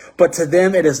heaven, but to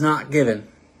them it is not given.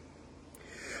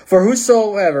 For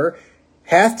whosoever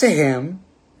hath to him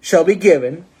shall be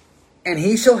given, and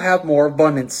he shall have more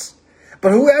abundance.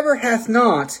 But whoever hath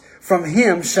not, from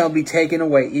him shall be taken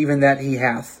away even that he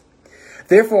hath.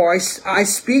 Therefore I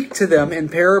speak to them in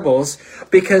parables,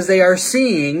 because they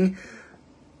seeing,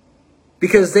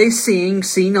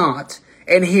 see not,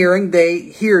 and hearing they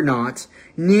hear not,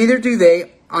 neither do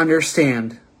they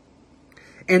understand.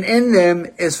 And in them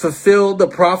is fulfilled the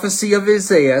prophecy of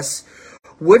Isaiah,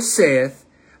 which saith,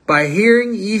 By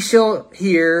hearing ye shall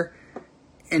hear,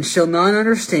 and shall not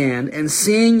understand, and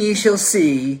seeing ye shall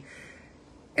see,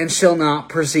 and shall not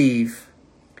perceive.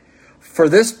 For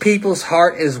this people's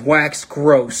heart is waxed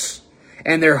gross,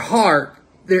 and their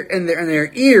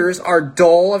ears are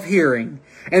dull of hearing,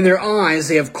 and their eyes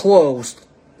they have closed,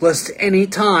 lest any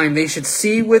time they should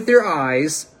see with their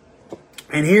eyes,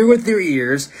 and hear with their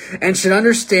ears, and should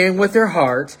understand with their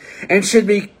heart, and should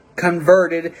be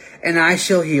converted, and I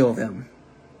shall heal them.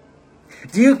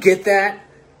 Do you get that?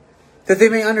 That they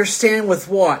may understand with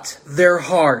what? Their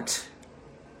heart.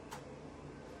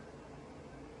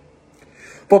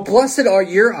 But blessed are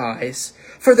your eyes,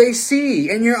 for they see,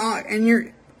 and your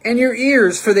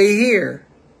ears, for they hear.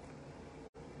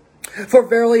 For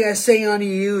verily I say unto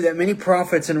you that many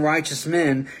prophets and righteous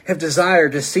men have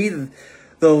desired to see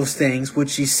those things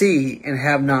which ye see, and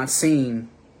have not seen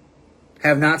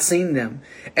them,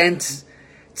 and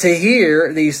to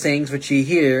hear these things which ye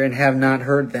hear, and have not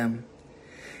heard them.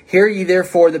 Hear ye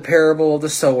therefore the parable of the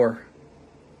sower.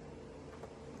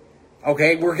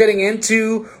 Okay, we're getting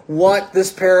into what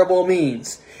this parable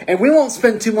means. And we won't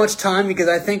spend too much time because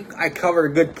I think I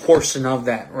covered a good portion of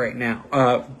that right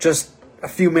now. Just a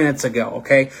few minutes ago,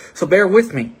 okay? So bear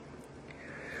with me.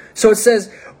 So it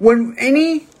says, When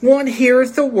anyone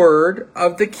heareth the word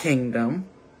of the kingdom,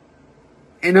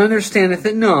 and understandeth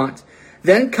it not,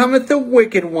 then cometh the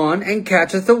wicked one, and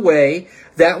catcheth away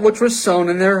that which was sown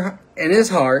in his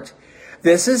heart.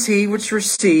 This is he which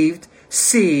received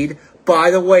seed by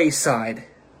the wayside.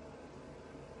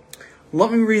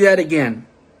 Let me read that again.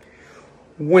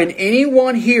 When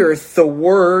anyone heareth the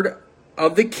word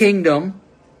of the kingdom,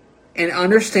 and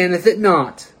understandeth it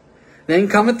not, then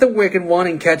cometh the wicked one,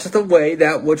 and catcheth away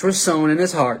that which was sown in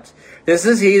his heart. This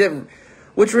is he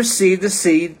which received the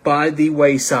seed by the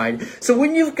wayside. So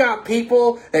when you've got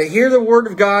people that hear the word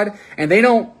of God, and they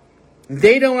don't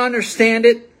understand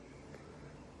it,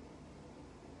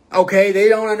 okay, they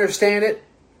don't understand it,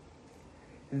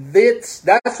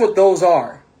 that's what those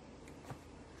are.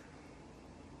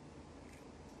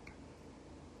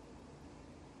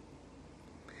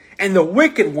 And the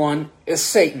wicked one is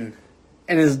Satan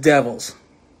and his devils.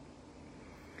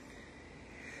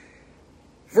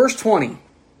 Verse 20.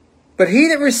 But he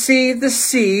that received the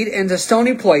seed into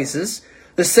stony places,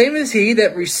 the same is he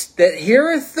that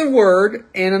heareth the word,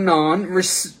 and anon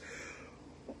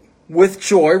with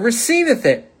joy receiveth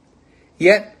it.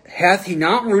 Yet hath he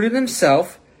not rooted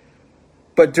himself,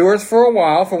 but dureth for a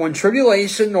while. For when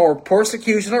tribulation or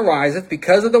persecution ariseth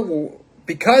because of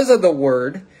the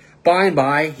word, by and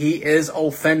by he is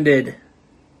offended.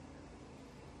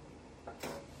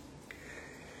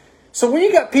 So when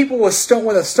you got people with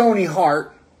a stony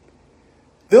heart,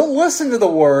 they'll listen to the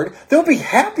word, they'll be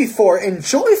happy for it and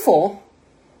joyful.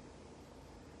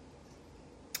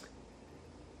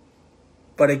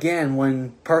 But again,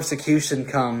 when persecution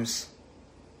comes,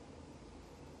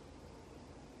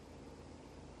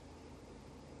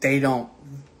 they don't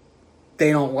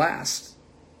last.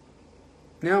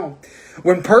 No.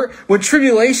 When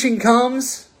tribulation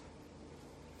comes,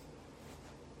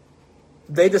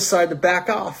 they decide to back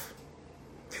off.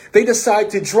 they decide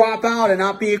to drop out and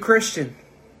not be a Christian.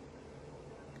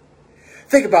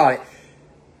 Think about it.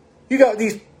 You got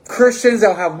these Christians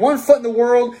that have one foot in the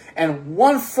world and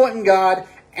one foot in God,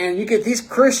 and you get these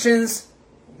Christians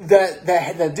that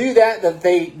do that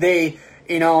they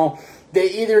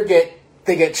either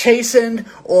get chastened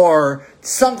or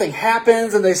something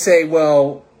happens and they say,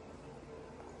 well,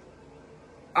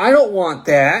 I don't want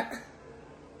that.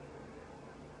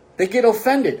 They get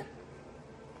offended.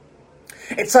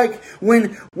 It's like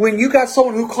when you got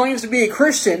someone who claims to be a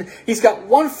Christian, he's got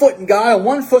one foot in God and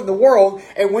one foot in the world,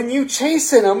 and when you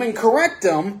chasten him and correct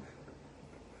him,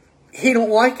 he don't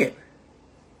like it.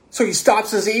 So he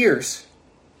stops his ears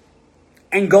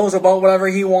and goes about whatever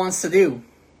he wants to do.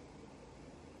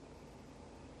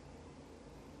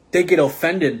 They get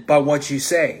offended by what you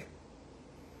say.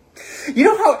 You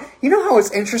know how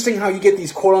it's interesting how you get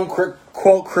these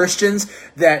quote Christians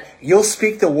that you'll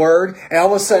speak the word and all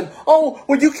of a sudden, oh,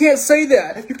 well, you can't say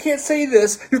that. You can't say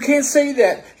this. You can't say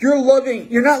that. You're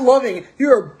not loving.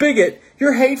 You're a bigot.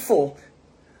 You're hateful.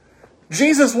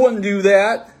 Jesus wouldn't do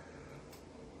that.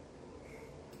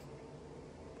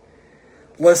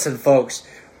 Listen, folks.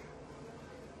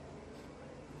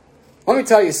 Let me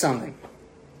tell you something.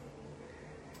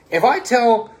 If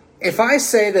I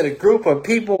say that a group of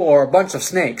people are a bunch of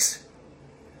snakes,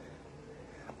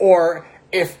 or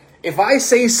if I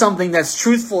say something that's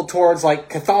truthful towards like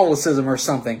Catholicism or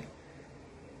something,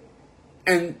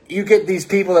 and you get these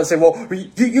people that say, well,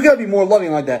 you got to be more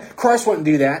loving like that. Christ wouldn't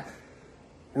do that.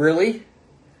 Really?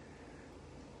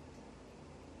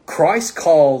 Christ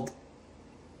called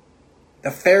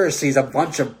the Pharisees a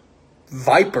bunch of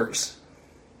vipers.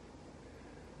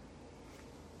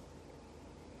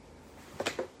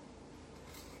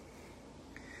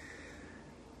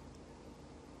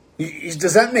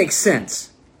 Does that make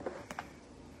sense?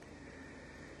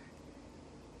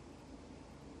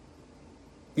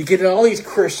 You get all these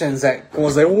Christians that go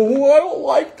and say, well, I don't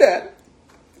like that.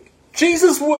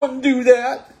 Jesus wouldn't do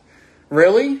that.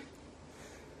 Really?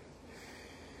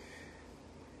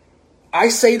 I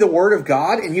say the word of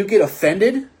God and you get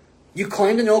offended? You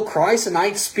claim to know Christ and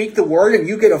I speak the word and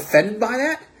you get offended by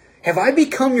that? Have I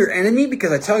become your enemy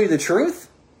because I tell you the truth?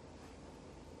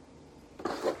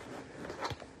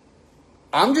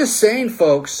 I'm just saying,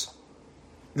 folks,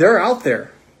 they're out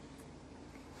there.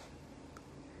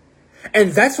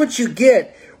 And that's what you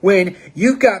get when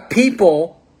you've got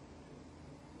people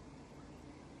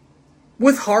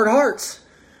with hard hearts.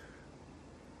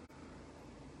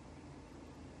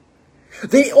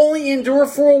 They only endure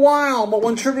for a while, but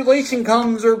when tribulation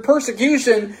comes or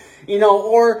persecution,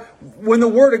 or when the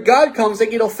word of God comes, they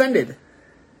get offended.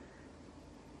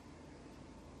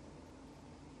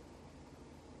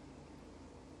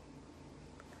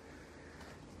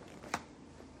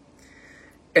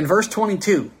 In verse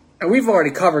 22, and we've already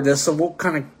covered this, so we'll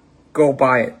kind of go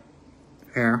by it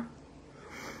here.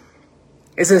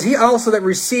 It says, he also that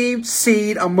received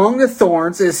seed among the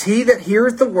thorns is he that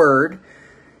heareth the word,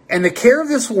 and the care of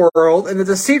this world and the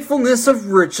deceitfulness of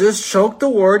riches choke the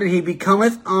word, and he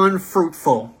becometh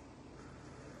unfruitful.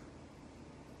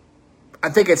 I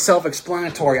think it's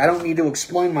self-explanatory. I don't need to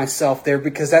explain myself there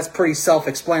because that's pretty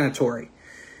self-explanatory.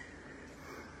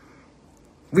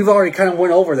 We've already kind of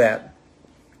went over that.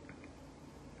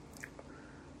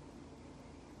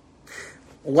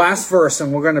 Last verse,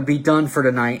 and we're going to be done for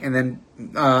tonight, and then,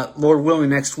 Lord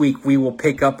willing, next week we will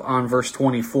pick up on verse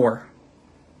 24.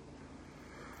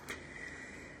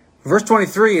 Verse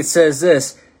 23, it says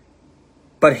this,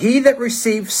 but he that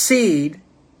receives seed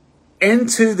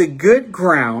into the good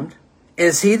ground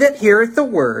is he that heareth the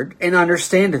word and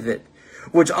understandeth it,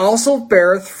 which also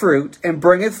beareth fruit and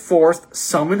bringeth forth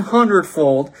some an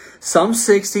hundredfold, some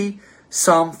 60,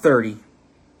 some 30.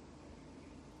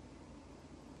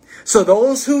 So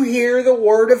those who hear the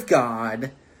word of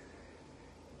God,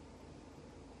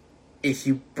 if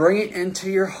you bring it into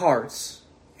your hearts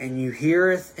and you hear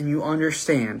it and you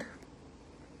understand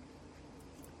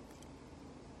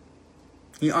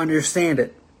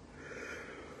it,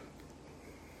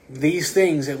 these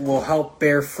things, it will help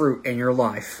bear fruit in your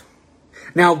life.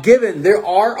 Now, given there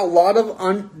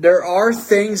are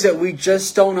things that we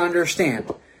just don't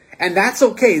understand, and that's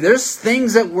okay. There's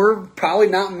things that we're probably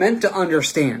not meant to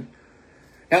understand.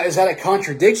 Now, is that a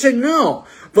contradiction? No.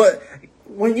 But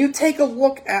when you take a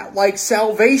look at like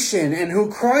salvation and who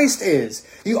Christ is,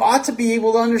 you ought to be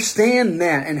able to understand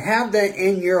that and have that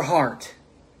in your heart.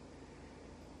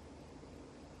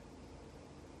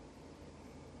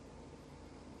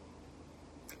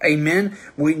 Amen.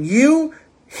 When you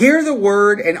hear the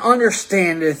word and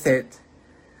understandeth it,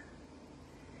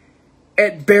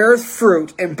 it beareth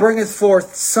fruit and bringeth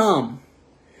forth some.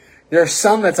 There's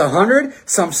some that's 100,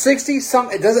 some 60,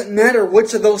 some, it doesn't matter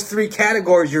which of those three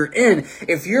categories you're in.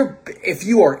 If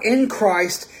you are in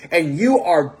Christ and you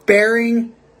are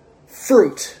bearing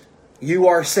fruit, you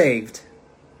are saved.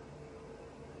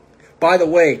 By the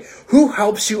way, who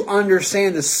helps you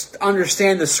understand the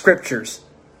Scriptures?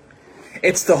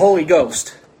 It's the Holy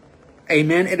Ghost.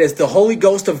 Amen. It is the Holy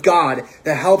Ghost of God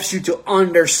that helps you to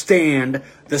understand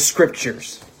the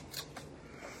Scriptures.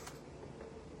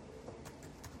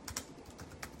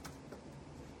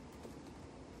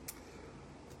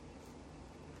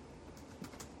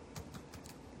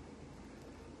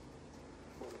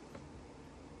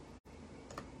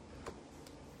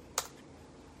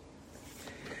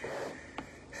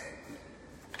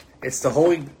 It's the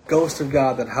Holy Ghost of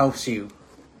God that helps you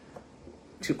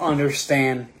to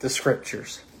understand the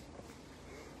Scriptures.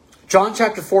 John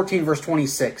chapter 14, verse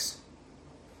 26.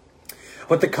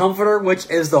 But the Comforter, which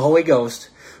is the Holy Ghost,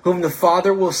 whom the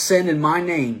Father will send in my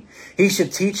name, he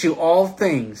should teach you all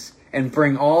things, and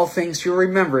bring all things to your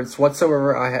remembrance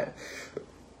whatsoever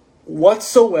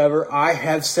I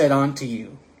have said unto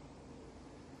you.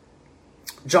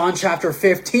 John chapter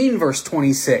 15, verse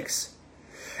 26.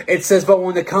 It says, but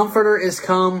when the Comforter is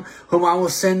come, whom I will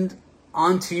send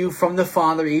unto you from the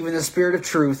Father, even the Spirit of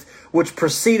truth, which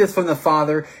proceedeth from the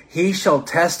Father, he shall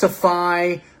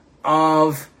testify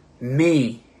of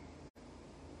me.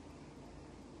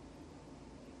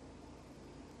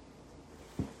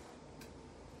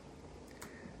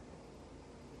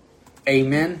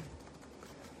 Amen.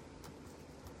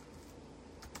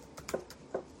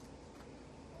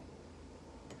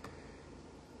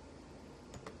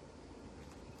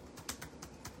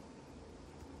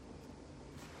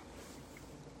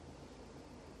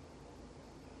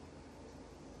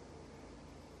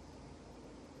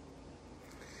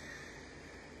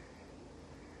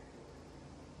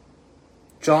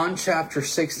 John chapter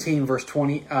 16, verse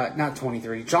 20, not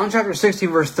 23. John chapter 16,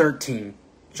 verse 13.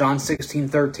 John 16,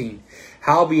 13.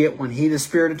 Howbeit, when he, the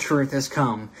Spirit of truth, is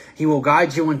come, he will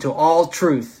guide you into all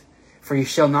truth. For he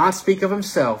shall not speak of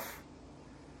himself,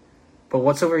 but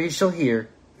whatsoever he shall hear,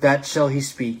 that shall he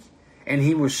speak. And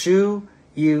he will shew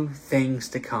you things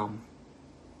to come.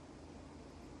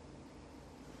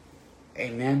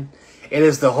 Amen. It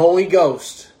is the Holy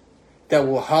Ghost that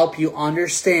will help you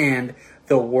understand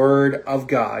the Word of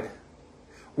God.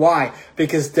 Why?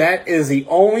 Because that is the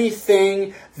only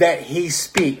thing that He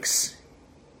speaks.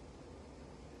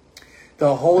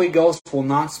 The Holy Ghost will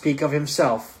not speak of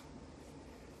Himself,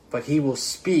 but He will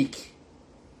speak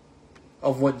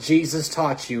of what Jesus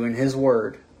taught you in His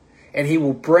Word. And He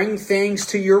will bring things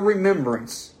to your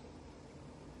remembrance.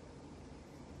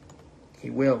 He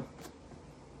will.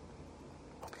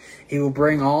 He will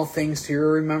bring all things to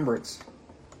your remembrance.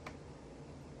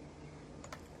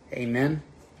 Amen.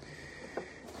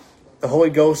 The Holy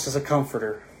Ghost is a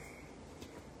comforter.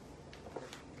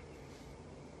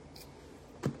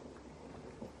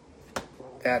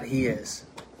 That He is.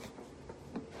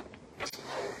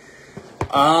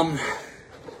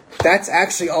 That's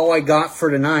actually all I got for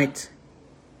tonight.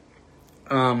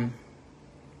 That's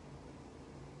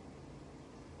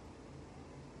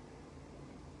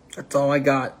all I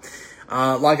got.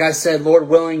 Like I said, Lord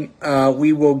willing,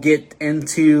 we will get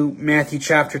into Matthew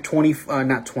chapter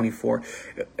 24.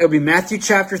 It'll be Matthew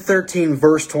chapter 13,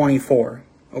 verse 24.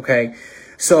 Okay,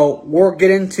 so we'll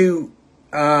get into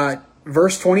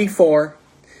verse 24,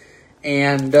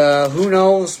 and who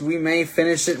knows? We may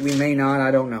finish it, we may not.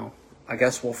 I don't know. I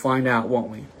guess we'll find out, won't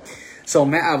we? So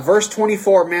verse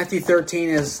 24, Matthew 13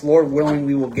 is, Lord willing,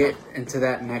 we will get into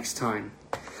that next time.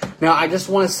 Now, I just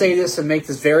want to say this and make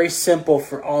this very simple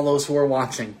for all those who are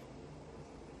watching.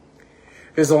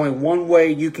 There's only one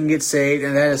way you can get saved,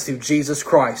 and that is through Jesus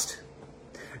Christ.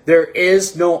 There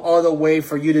is no other way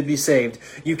for you to be saved.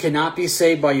 You cannot be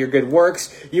saved by your good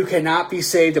works. You cannot be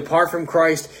saved apart from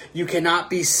Christ. You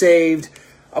cannot be saved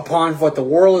upon what the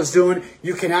world is doing.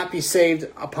 You cannot be saved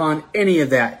upon any of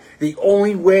that. The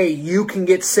only way you can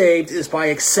get saved is by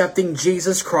accepting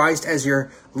Jesus Christ as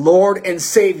your Lord and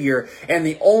Savior. And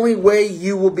the only way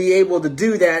you will be able to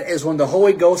do that is when the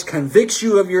Holy Ghost convicts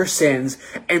you of your sins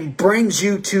and brings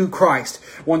you to Christ.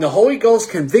 When the Holy Ghost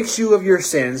convicts you of your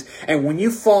sins, and when you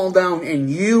fall down and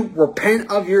you repent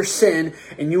of your sin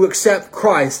and you accept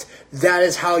Christ, that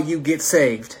is how you get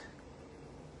saved.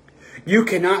 You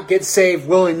cannot get saved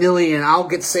willy-nilly and I'll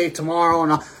get saved tomorrow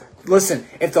and Listen,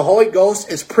 if the Holy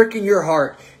Ghost is pricking your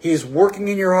heart, He is working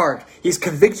in your heart, He's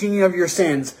convicting you of your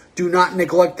sins, do not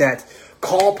neglect that.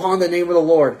 Call upon the name of the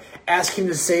Lord. Ask Him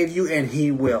to save you and He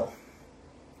will.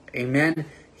 Amen?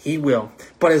 He will.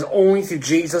 But it's only through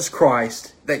Jesus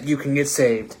Christ that you can get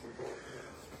saved.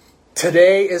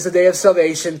 Today is the day of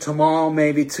salvation. Tomorrow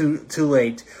may be too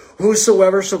late.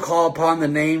 Whosoever shall call upon the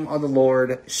name of the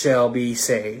Lord shall be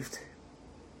saved.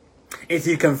 If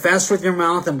you confess with your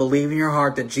mouth and believe in your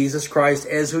heart that Jesus Christ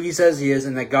is who he says he is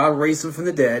and that God raised him from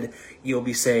the dead, you'll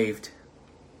be saved.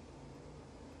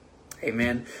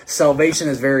 Amen. Salvation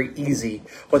is very easy.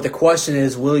 But the question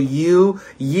is, will you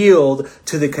yield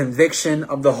to the conviction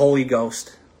of the Holy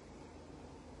Ghost?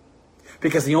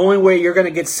 Because the only way you're going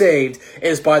to get saved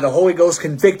is by the Holy Ghost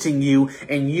convicting you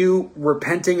and you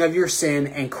repenting of your sin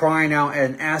and crying out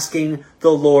and asking the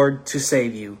Lord to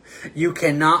save you. You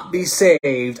cannot be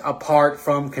saved apart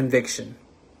from conviction.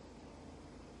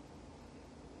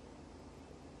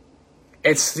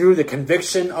 It's through the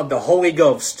conviction of the Holy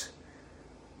Ghost.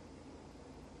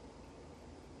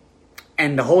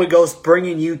 And the Holy Ghost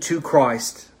bringing you to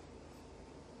Christ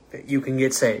that you can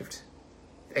get saved.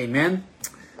 Amen?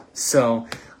 So,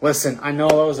 listen, I know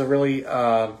that was a really,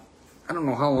 I don't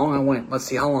know how long I went. Let's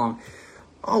see how long.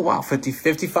 Oh, wow,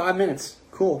 55 minutes.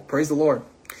 Cool. Praise the Lord.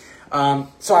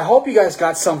 So I hope you guys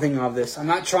got something of this. I'm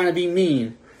not trying to be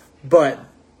mean, but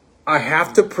I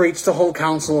have to preach the whole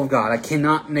counsel of God. I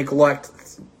cannot neglect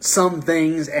some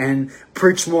things and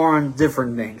preach more on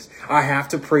different things. I have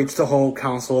to preach the whole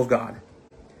counsel of God.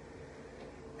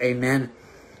 Amen.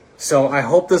 So I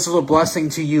hope this was a blessing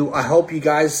to you. I hope you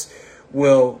guys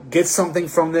will get something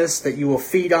from this, that you will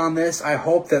feed on this. I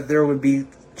hope that there would be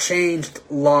changed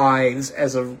lives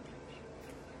as a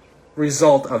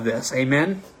result of this.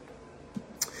 Amen.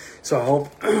 So I hope,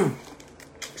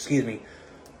 excuse me.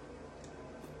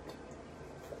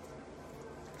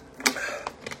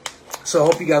 So I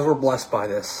hope you guys were blessed by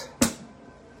this.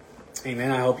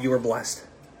 Amen. I hope you were blessed.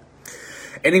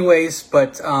 Anyways,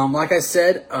 but like I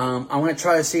said, I'm going to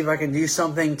try to see if I can do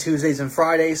something Tuesdays and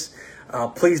Fridays.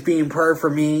 Please be in prayer for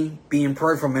me. Be in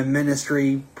prayer for my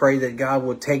ministry. Pray that God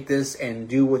will take this and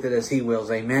do with it as he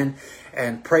wills. Amen.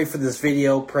 And pray for this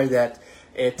video. Pray that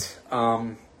it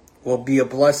will be a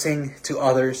blessing to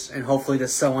others. And hopefully that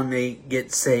someone may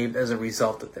get saved as a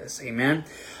result of this. Amen.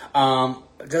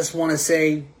 Just want to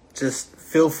say, just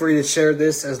feel free to share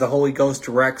this as the Holy Ghost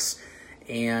directs.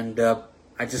 And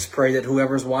I just pray that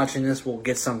whoever's watching this will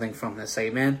get something from this.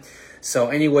 Amen. So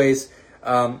anyways,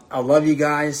 I love you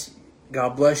guys.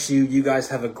 God bless you. You guys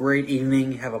have a great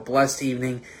evening. Have a blessed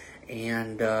evening.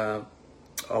 And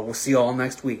we'll see you all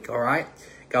next week. All right?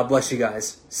 God bless you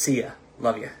guys. See ya.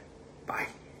 Love you. Bye.